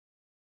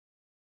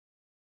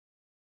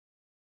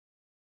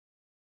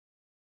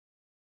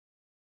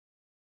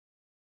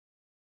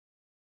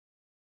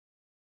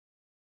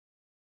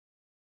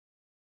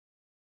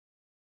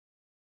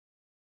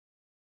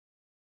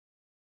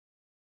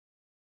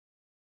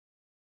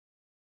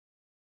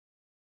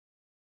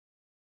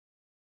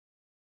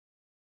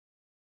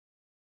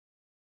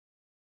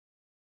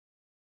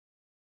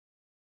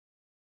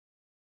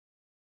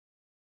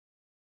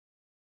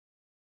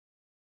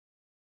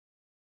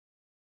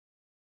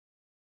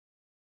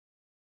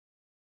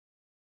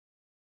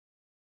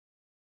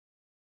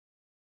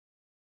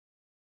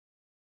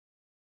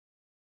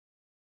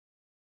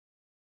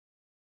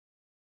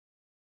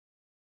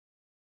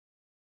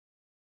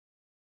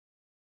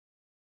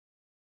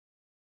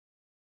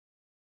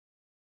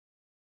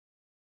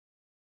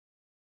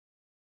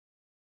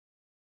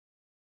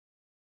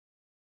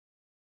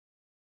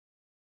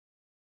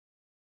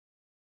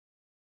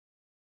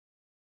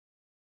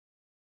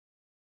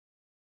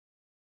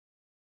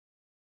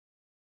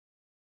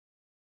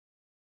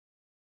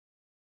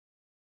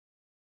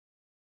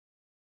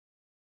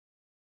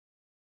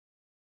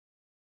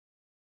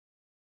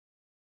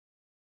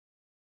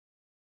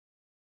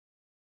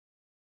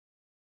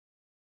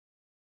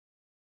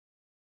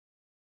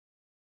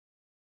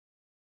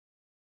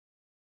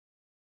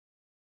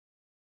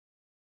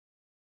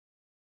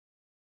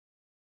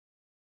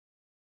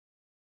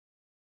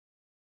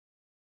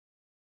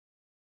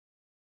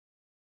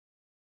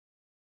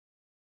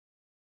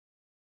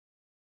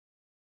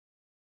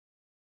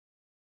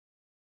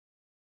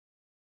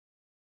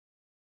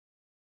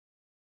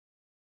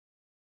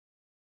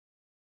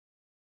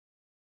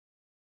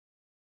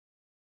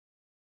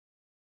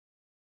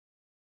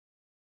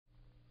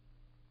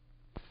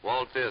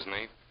Walt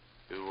Disney,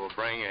 who will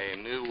bring a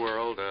new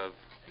world of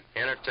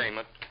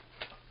entertainment,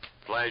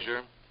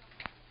 pleasure,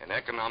 and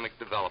economic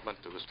development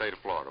to the state of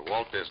Florida.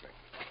 Walt Disney.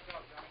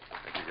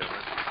 Thank you,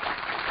 Governor.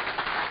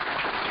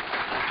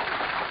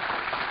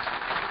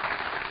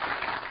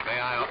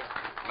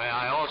 May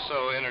I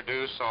also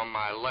introduce on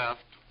my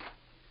left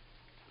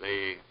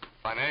the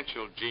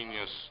financial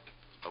genius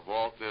of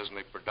Walt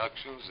Disney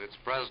Productions, its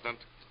president,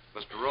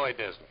 Mr. Roy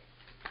Disney.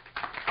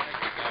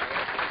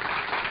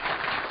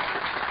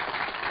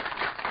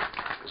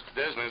 Mr.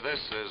 Disney, this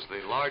is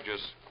the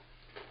largest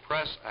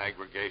press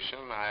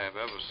aggregation I have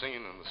ever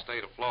seen in the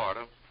state of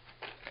Florida,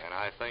 and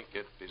I think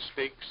it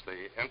bespeaks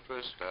the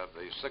interest of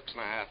the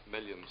 6.5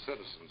 million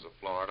citizens of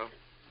Florida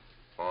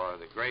for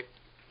the great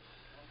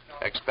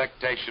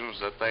expectations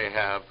that they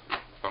have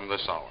from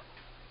this hour.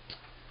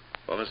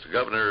 Well, Mr.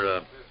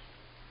 Governor,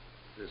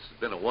 this has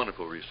been a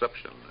wonderful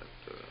reception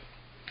that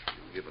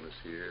you've given us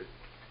here.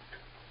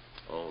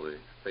 All the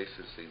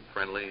faces seem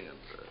friendly, and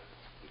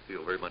we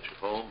feel very much at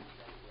home.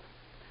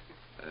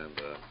 And,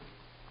 of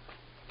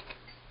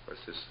course,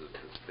 this is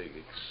a big,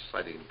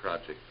 exciting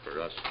project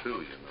for us,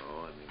 too, you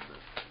know. I mean,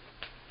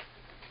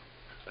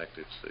 in fact,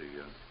 it's the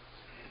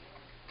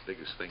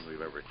biggest thing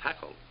we've ever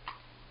tackled.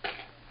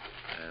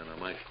 And I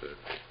might, for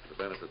the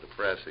benefit of the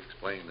press,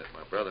 explain that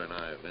my brother and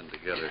I have been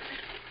together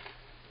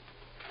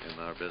in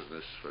our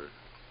business for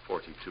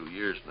 42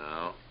 years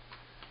now.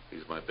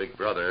 He's my big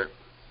brother,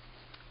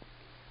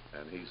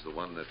 and he's the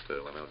one that,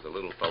 when I was a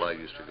little fella, I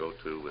used to go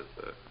to with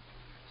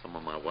some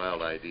of my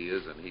wild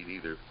ideas, and he'd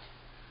either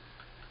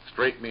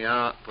straighten me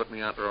out, put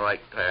me on the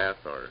right path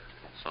or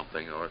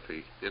something, or if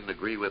he didn't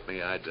agree with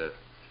me, I'd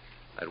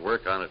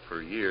work on it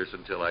for years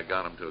until I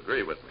got him to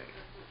agree with me.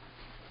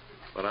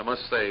 But I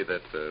must say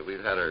that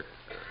we've had our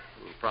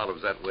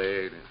problems that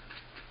way.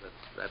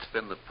 That's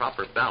been the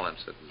proper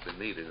balance that has been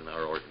needed in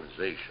our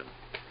organization.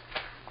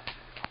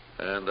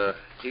 And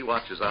he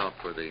watches out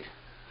for the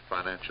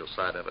financial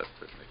side of it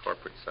and the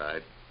corporate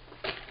side.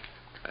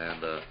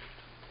 And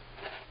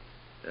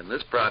in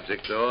this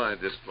project, though, I'd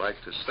just like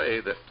to say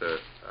that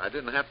I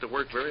didn't have to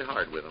work very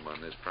hard with him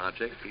on this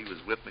project. He was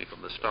with me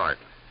from the start.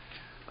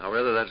 Now,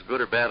 whether that's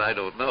good or bad, I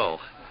don't know.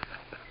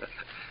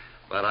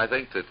 But I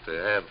think that to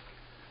have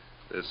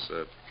this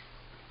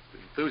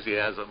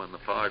enthusiasm on the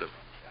part of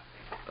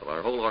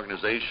our whole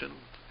organization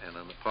and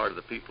on the part of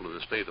the people of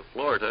the state of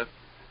Florida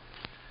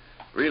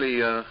really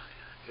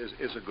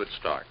is a good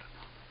start.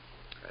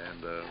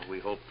 And we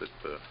hope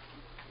that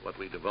what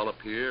we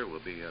develop here will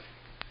be a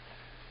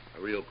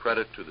real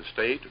credit to the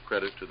state, a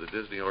credit to the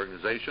Disney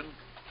organization.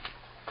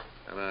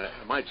 And I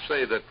might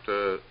say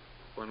that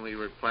when we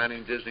were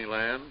planning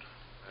Disneyland,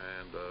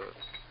 and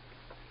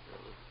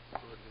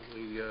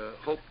we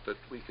hoped that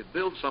we could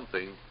build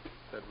something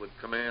that would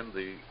command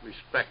the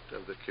respect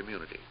of the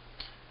community.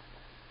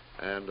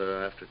 And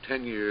after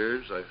 10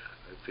 years, I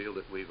feel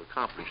that we've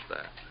accomplished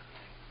that.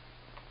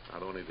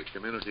 Not only the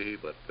community,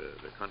 but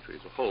the country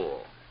as a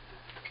whole.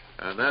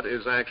 And that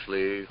is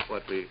actually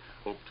what we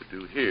hope to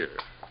do here,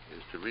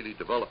 is to really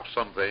develop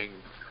something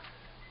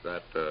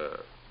that,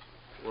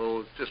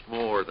 well, just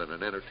more than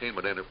an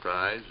entertainment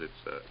enterprise.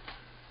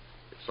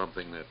 It's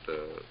something that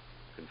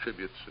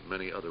contributes in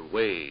many other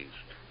ways.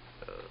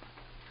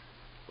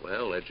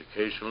 Well,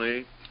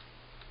 educationally,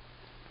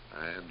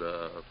 and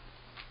the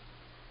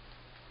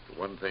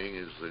one thing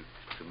is that,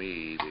 to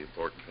me, the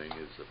important thing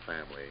is the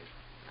family,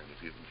 and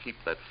if you can keep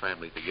that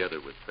family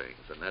together with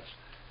things, and that's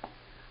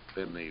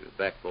been the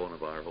backbone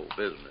of our whole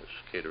business,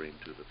 catering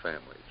to the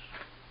families.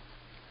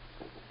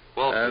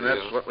 Walt, and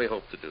that's what we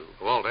hope to do.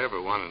 Walt,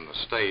 everyone in the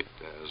state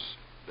has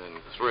been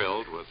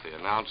thrilled with the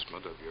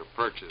announcement of your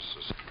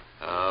purchases.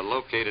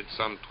 Located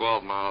some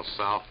 12 miles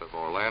south of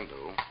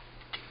Orlando,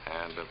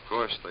 and of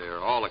course they are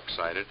all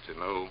excited to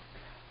know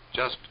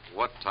just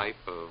what type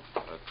of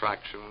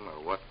attraction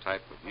or what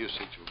type of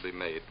usage will be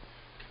made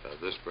of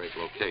this great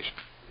location.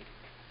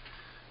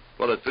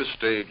 Well, at this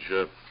stage,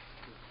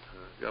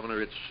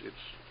 Governor, it's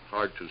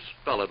hard to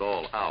spell it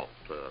all out.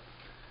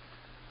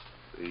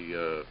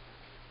 The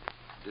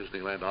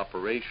Disneyland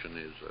operation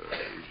is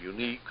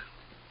unique,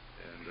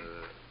 and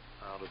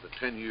out of the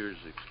 10 years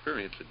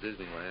experience at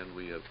Disneyland,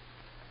 we've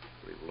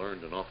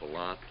learned an awful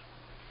lot.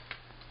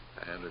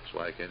 And it's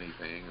like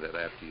anything that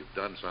after you've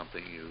done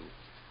something, you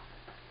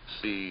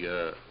see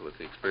with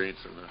the experience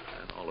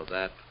and all of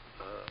that,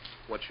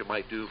 what you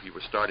might do if you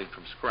were starting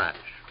from scratch.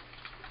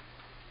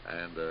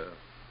 And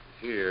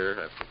here,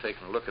 after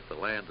taking a look at the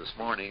land this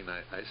morning,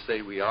 I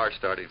say we are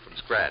starting from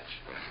scratch.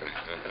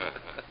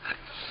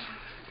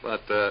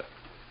 But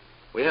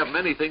we have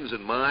many things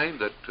in mind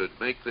that could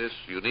make this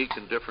unique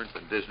and different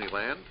than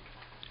Disneyland.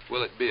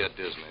 Will it be a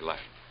Disneyland?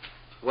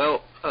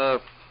 Well,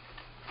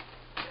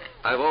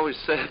 I've always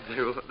said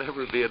there will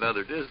never be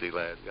another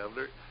Disneyland,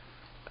 Governor,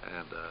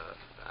 and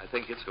I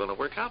think it's going to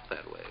work out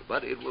that way.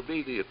 But it will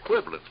be the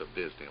equivalent of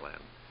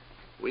Disneyland.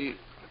 We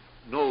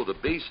know the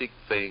basic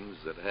things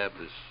that have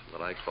this,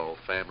 what I call,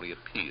 family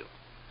appeal.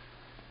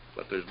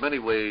 But there's many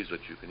ways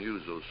that you can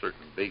use those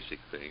certain basic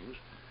things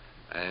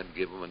and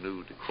give them a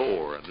new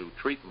decor, a new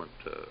treatment,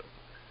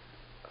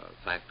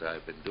 In fact,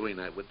 I've been doing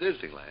that with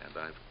Disneyland.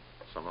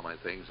 Some of my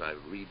things,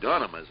 I've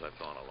redone them as I've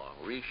gone along,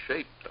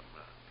 reshaped them.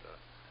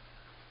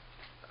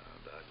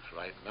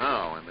 Right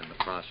now, I'm in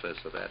the process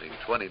of adding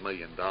 $20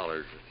 million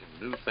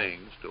in new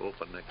things to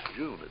open next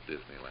June at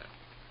Disneyland.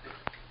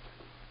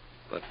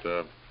 But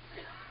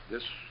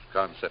this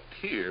concept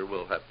here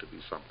will have to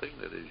be something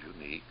that is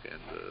unique,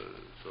 and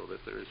so that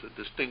there is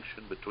a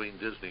distinction between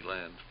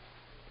Disneyland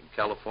in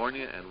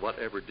California and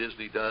whatever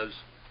Disney does.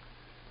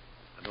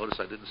 I notice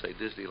I didn't say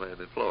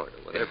Disneyland in Florida.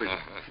 Whatever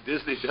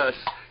Disney does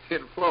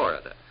in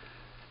Florida.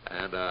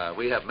 And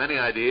we have many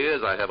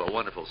ideas. I have a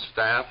wonderful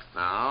staff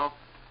now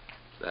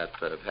that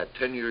have had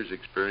 10 years'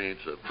 experience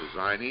of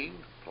designing,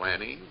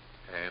 planning,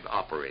 and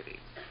operating.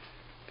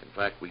 In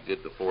fact, we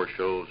did the 4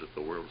 shows at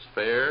the World's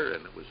Fair,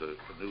 and it was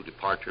a new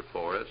departure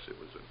for us. It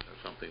was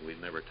something we'd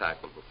never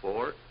tackled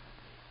before.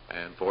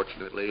 And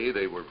fortunately,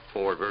 they were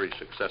 4 very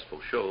successful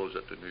shows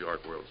at the New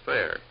York World's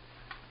Fair.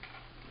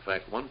 In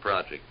fact, one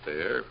project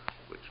there,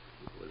 which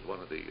was one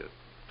of the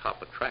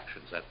top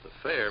attractions at the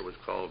fair, was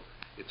called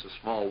It's a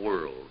Small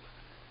World.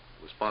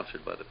 It was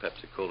sponsored by the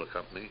Pepsi-Cola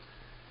Company.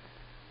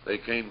 They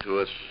came to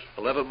us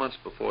 11 months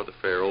before the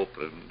fair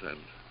opened and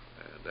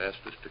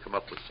asked us to come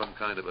up with some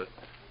kind of a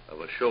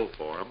show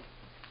for them.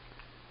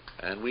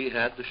 And we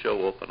had the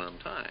show open on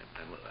time.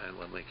 And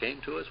when they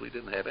came to us, we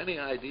didn't have any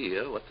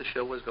idea what the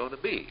show was going to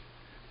be.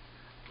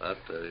 But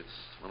it's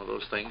one of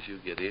those things you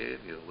get in.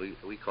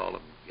 We call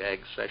them gag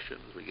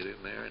sessions. We get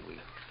in there and we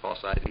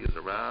toss ideas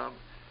around.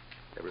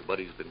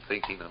 Everybody's been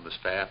thinking on the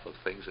staff of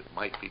things that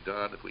might be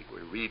done if we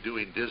were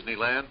redoing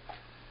Disneyland.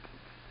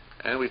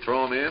 And we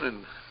throw them in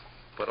and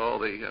put all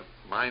the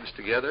minds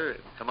together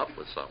and come up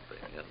with something,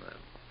 and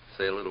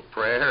say a little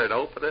prayer and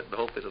open it and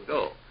hope it'll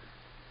go.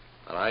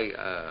 And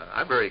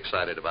I'm very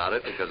excited about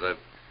it because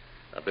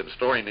I've been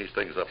storing these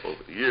things up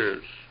over the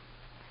years,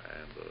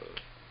 and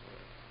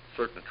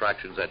certain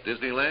attractions at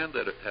Disneyland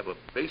that have a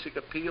basic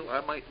appeal,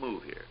 I might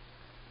move here.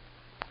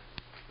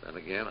 Then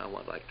again, I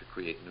would like to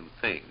create new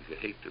things. You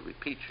hate to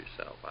repeat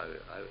yourself.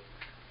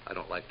 I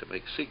don't like to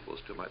make sequels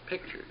to my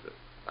pictures.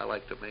 I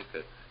like to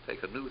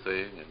take a new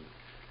thing and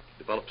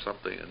develop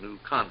something, a new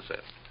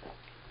concept.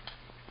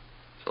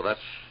 So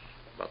that's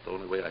about the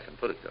only way I can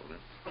put it, Governor.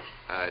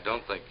 I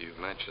don't think you've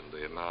mentioned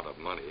the amount of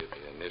money,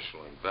 the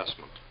initial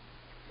investment.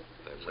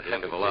 It's a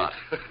heck of a lot.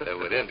 That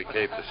would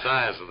indicate the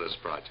size of this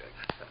project.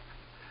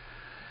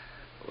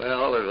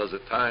 Well, there was a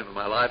time in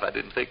my life I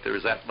didn't think there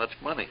was that much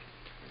money.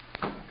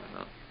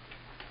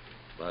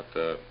 But,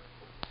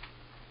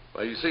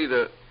 well, you see,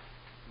 the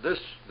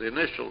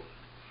initial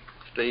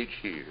stage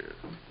here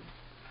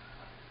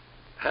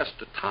has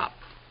to top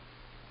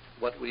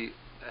what we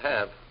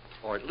have,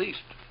 or at least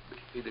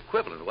be the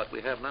equivalent of what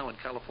we have now in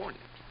California.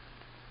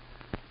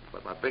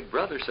 But my big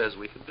brother says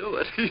we can do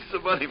it. He's the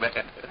money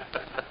man.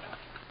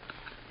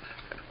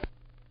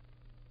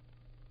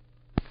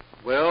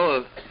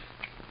 Well,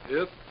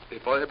 if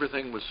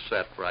everything was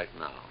set right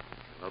now,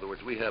 in other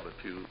words, we have a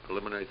few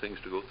preliminary things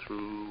to go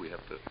through. We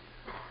have to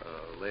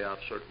lay out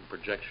certain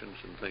projections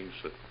and things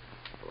that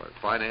are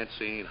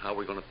financing, how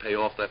we're going to pay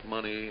off that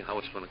money, how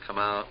it's going to come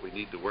out. We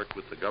need to work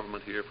with the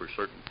government here for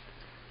certain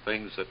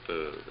things that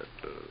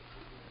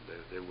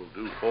they will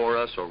do for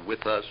us or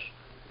with us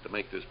to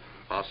make this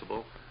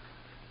possible.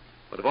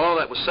 But if all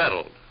that was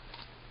settled,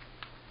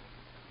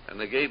 and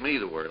they gave me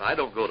the word, I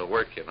don't go to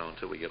work,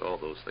 until we get all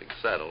those things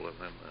settled, and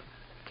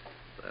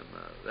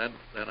then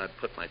I'd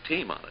put my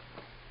team on it.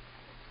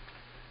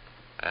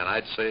 And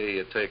I'd say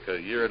it'd take a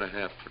year and a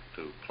half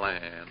to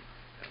plan,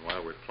 and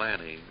while we're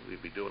planning,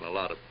 we'd be doing a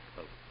lot of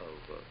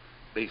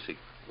basic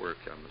work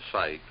on the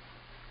site,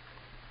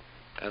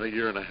 and a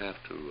year and a half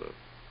to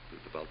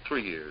about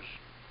 3 years.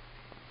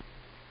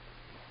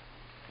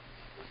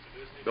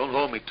 Don't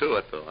hold me to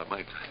it, though. I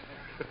might.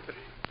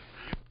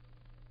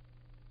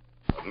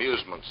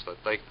 Amusements that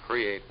they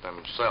create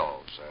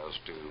themselves as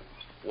to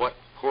what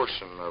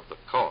portion of the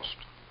cost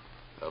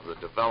of the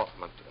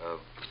development of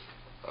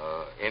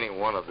any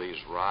one of these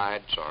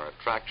rides or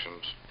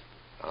attractions,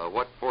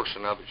 what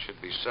portion of it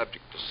should be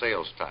subject to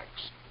sales tax.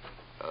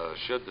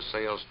 Should the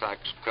sales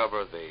tax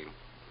cover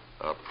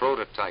the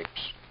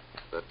prototypes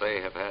that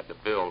they have had to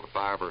build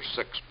 5 or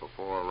 6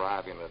 before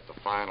arriving at the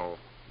final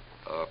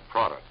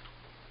product?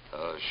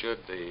 Should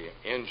the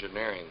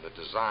engineering,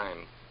 the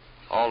design,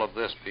 all of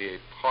this be a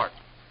part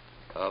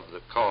of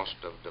the cost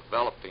of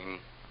developing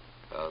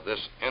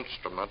this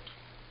instrument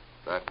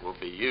that will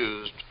be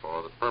used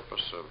for the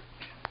purpose of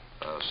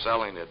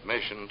selling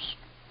admissions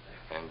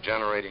and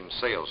generating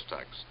sales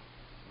tax?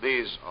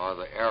 These are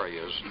the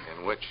areas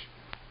in which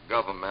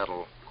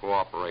governmental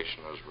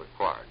cooperation is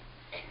required.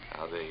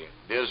 Now, the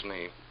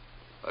Disney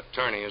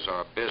attorneys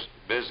are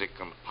busy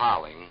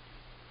compiling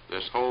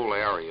this whole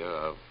area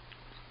of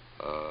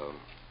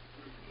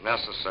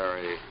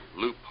necessary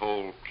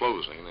loophole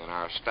closing in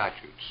our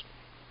statutes,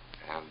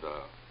 and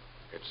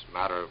it's a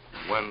matter of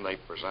when they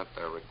present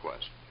their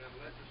request.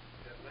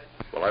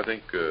 Well, I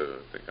think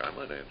I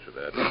might answer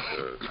that.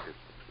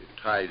 It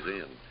ties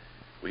in.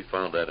 We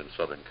found that in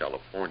Southern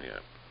California,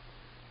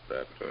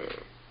 that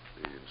the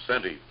the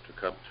incentive to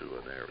come to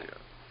an area.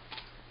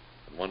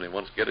 And when they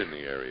once get in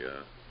the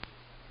area,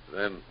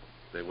 then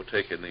they will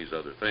take in these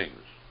other things.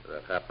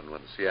 That happened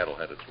when Seattle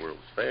had its World's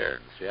Fair,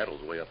 and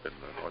Seattle's way up in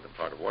the northern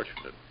part of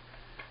Washington.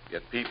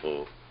 Yet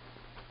people,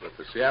 with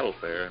the Seattle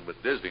Fair and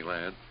with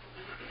Disneyland,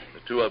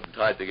 the two of them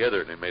tied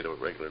together and they made a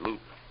regular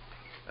loop.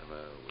 And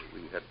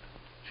we had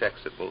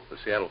checks at both the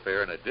Seattle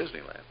Fair and at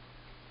Disneyland.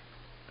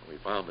 And we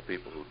found the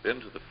people who'd been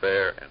to the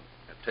fair and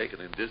had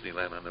taken in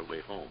Disneyland on their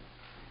way home,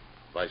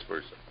 vice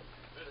versa.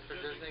 Mr.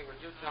 Disney,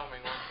 would you tell me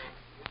one thing?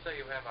 You say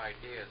you have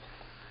ideas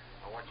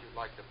on what you'd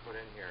like to put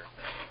in here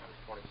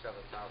on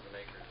 27,000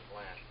 acres of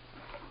land.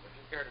 Would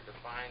you care to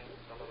define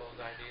some of those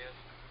ideas?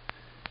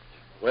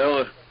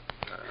 Well,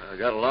 I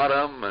got a lot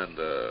of them, and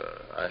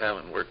I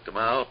haven't worked them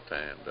out,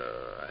 and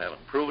I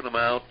haven't proven them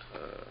out.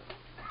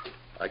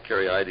 I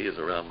carry ideas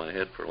around my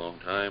head for a long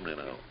time,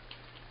 and I'll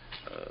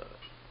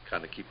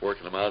kind of keep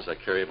working them out as I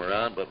carry them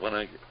around. But when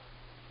I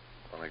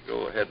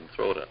go ahead and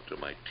throw it up to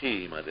my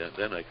team,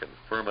 then I can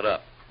firm it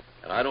up.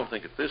 And I don't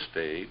think at this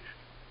stage,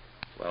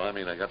 well, I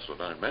mean, I got so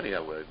darn many,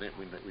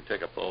 we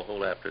take up the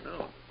whole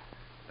afternoon.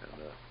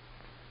 And,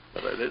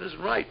 but it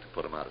isn't right to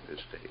put them out at this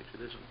stage.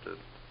 It isn't.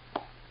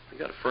 You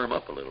got to firm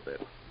up a little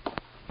bit.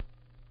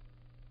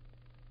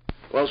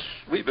 Well,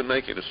 we've been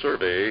making a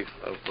survey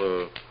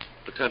of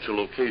potential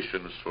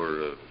locations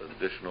for an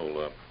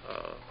additional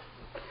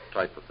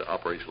type of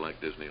operation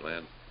like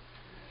Disneyland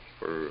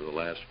for the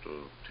last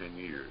 10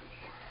 years.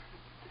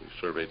 We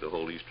surveyed the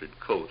whole eastern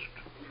coast,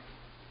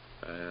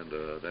 and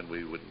then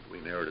we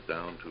narrowed it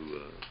down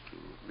to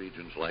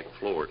regions like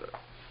Florida.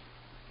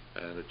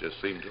 And it just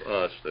seemed to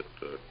us that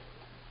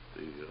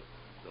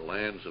the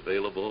lands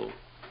available,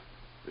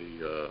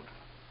 the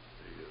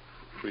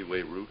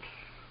freeway routes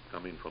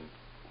coming from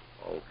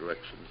all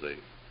directions, they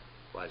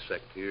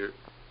bisect here,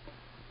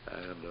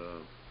 and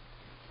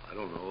I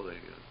don't know,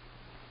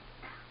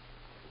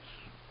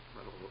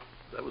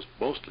 that was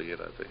mostly it,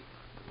 I think.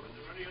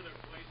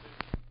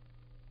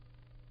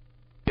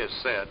 He has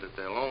said that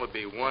there'll only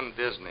be one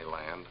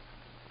Disneyland.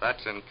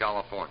 That's in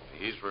California.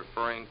 He's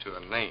referring to a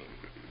name,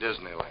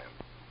 Disneyland.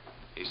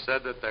 He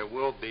said that there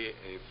will be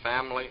a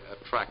family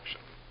attraction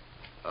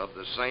of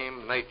the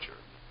same nature,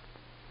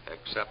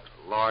 except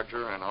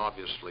larger and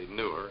obviously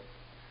newer,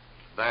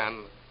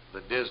 than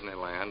the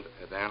Disneyland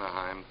at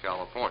Anaheim,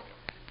 California.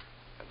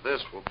 And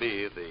this will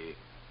be the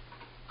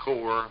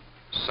core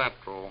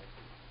central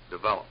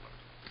development.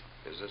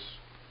 Is this?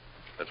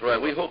 That's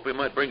right. We hope we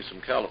might bring some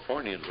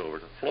Californians over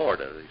to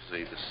Florida, you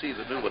see, to see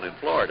the new one in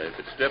Florida if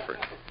it's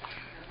different.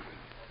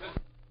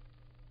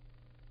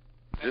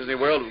 Disney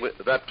World,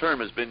 that term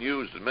has been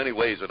used in many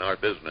ways in our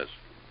business.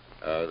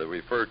 They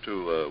refer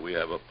to, we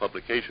have a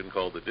publication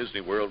called the Disney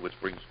World, which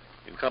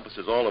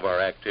encompasses all of our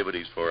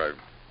activities for our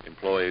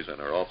employees and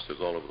our offices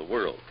all over the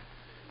world.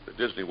 The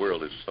Disney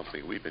World is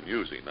something we've been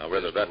using. Now,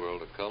 whether Disney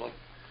World of Color?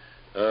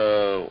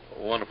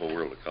 Wonderful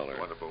World of Color.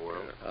 Wonderful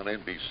World. On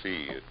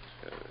NBC at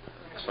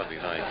Sunday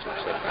nights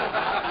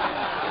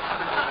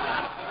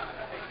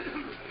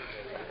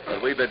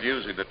and we've been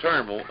using the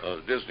term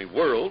Disney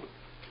World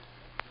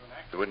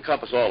to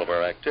encompass all of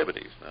our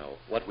activities. Now,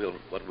 what we'll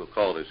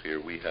call this here,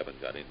 we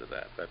haven't got into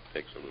that. That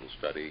takes a little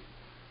study.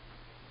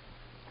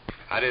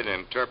 I didn't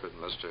interpret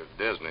Mr.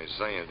 Disney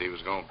saying that he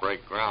was going to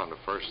break ground the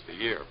first of the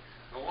year.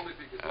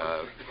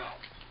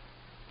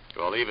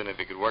 Well, even if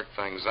he could work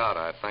things out,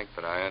 I think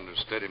that I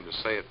understood him to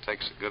say it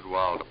takes a good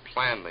while to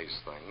plan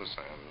these things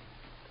and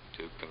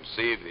to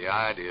conceive the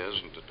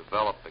ideas and to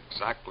develop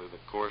exactly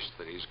the course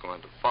that he's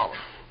going to follow.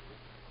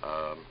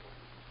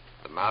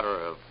 The matter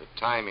of the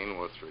timing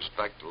with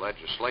respect to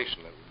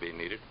legislation that would be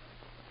needed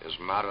is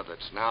a matter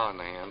that's now in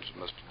the hands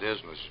of Mr.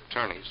 Disney's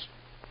attorneys,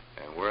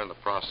 and we're in the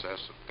process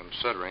of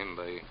considering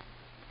the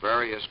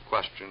various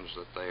questions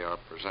that they are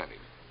presenting.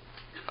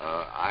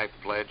 I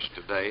pledge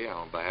today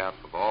on behalf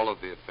of all of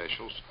the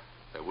officials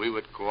that we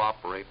would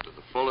cooperate to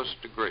the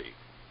fullest degree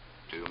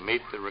to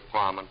meet the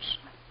requirements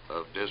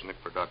of Disney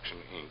Production,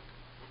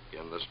 Inc.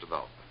 in this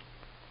development.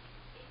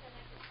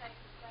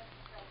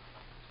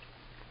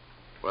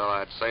 Well,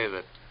 I'd say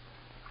that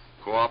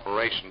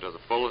cooperation to the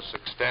fullest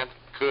extent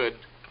could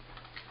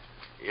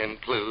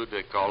include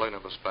the calling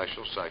of a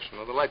special session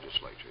of the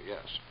legislature,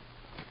 yes.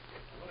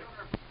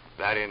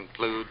 That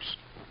includes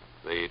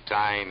the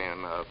tying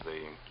in of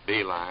the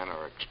B line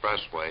or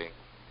expressway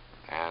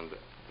and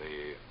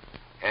the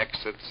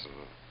exits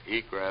and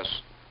ingress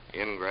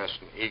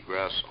and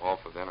egress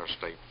off of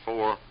Interstate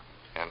 4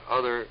 and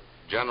other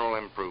general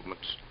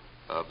improvements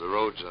of the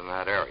roads in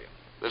that area.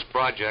 This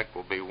project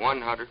will be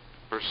 100%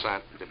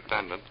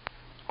 dependent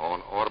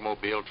on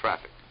automobile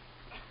traffic,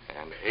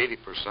 and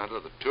 80%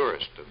 of the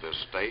tourists of this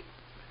state,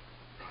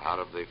 out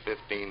of the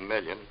 15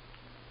 million,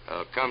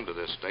 come to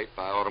this state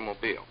by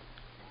automobile.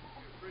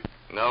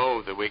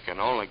 Know that we can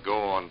only go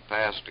on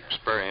past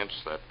experience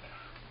that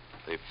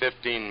the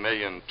 15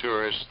 million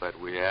tourists that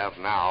we have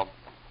now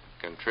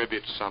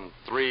contribute some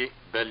 $3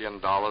 billion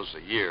a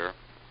year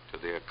to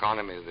the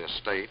economy of this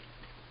state,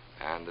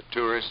 and the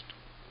tourist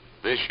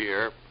this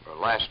year, or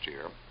last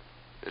year,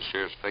 this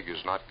year's figure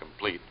is not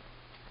complete,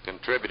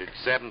 contributed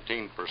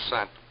 17%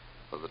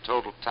 of the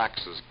total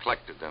taxes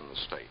collected in the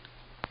state.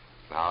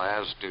 Now,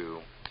 as to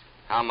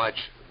how much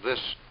this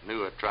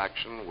new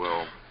attraction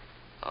will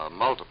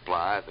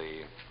multiply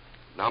the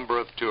number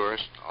of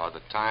tourists or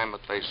the time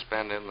that they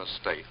spend in the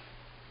state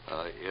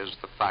is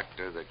the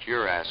factor that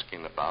you're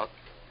asking about,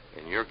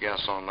 and your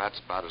guess on that's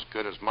about as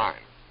good as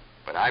mine.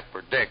 But I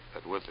predict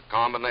that with the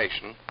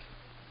combination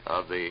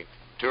of the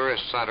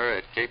tourist center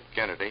at Cape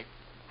Kennedy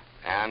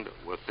and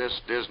with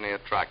this Disney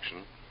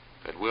attraction,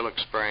 that we'll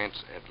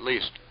experience at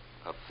least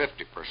a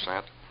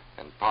 50%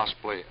 and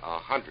possibly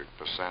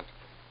 100%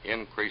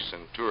 increase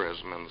in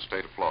tourism in the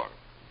state of Florida.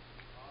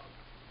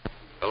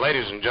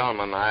 Ladies and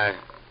gentlemen, I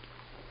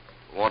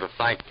want to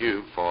thank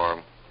you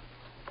for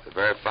the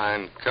very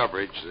fine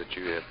coverage that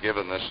you have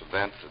given this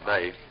event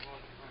today.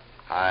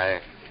 I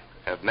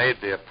have made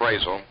the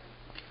appraisal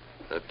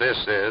that this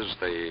is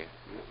the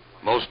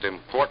most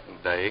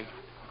important day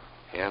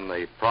in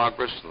the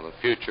progress and the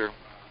future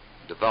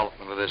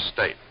development of this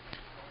state.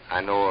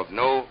 I know of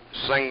no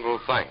single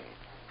thing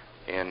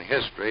in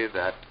history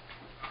that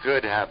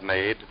could have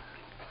made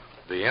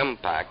the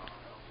impact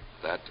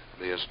that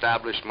the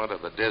establishment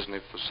of the Disney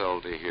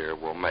facility here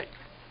will make.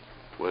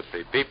 With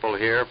the people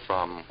here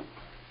from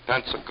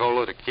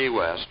Pensacola to Key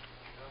West,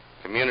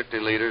 community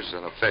leaders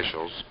and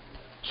officials,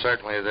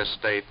 certainly this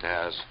state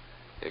has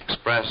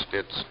expressed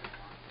its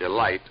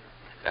delight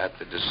at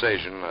the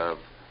decision of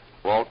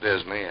Walt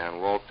Disney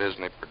and Walt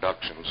Disney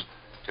Productions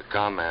to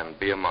come and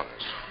be among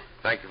us.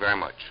 Thank you very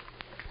much.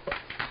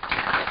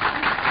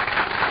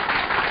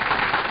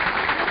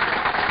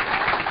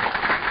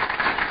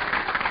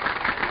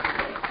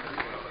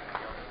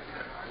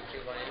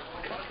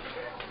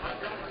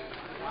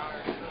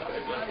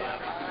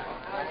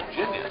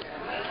 Virginia.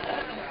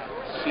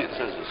 See, it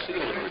says a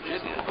seal of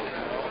Virginia.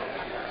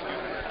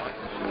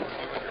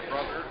 Your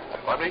brother,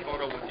 Pardon me?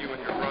 photo with you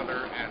and your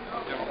brother and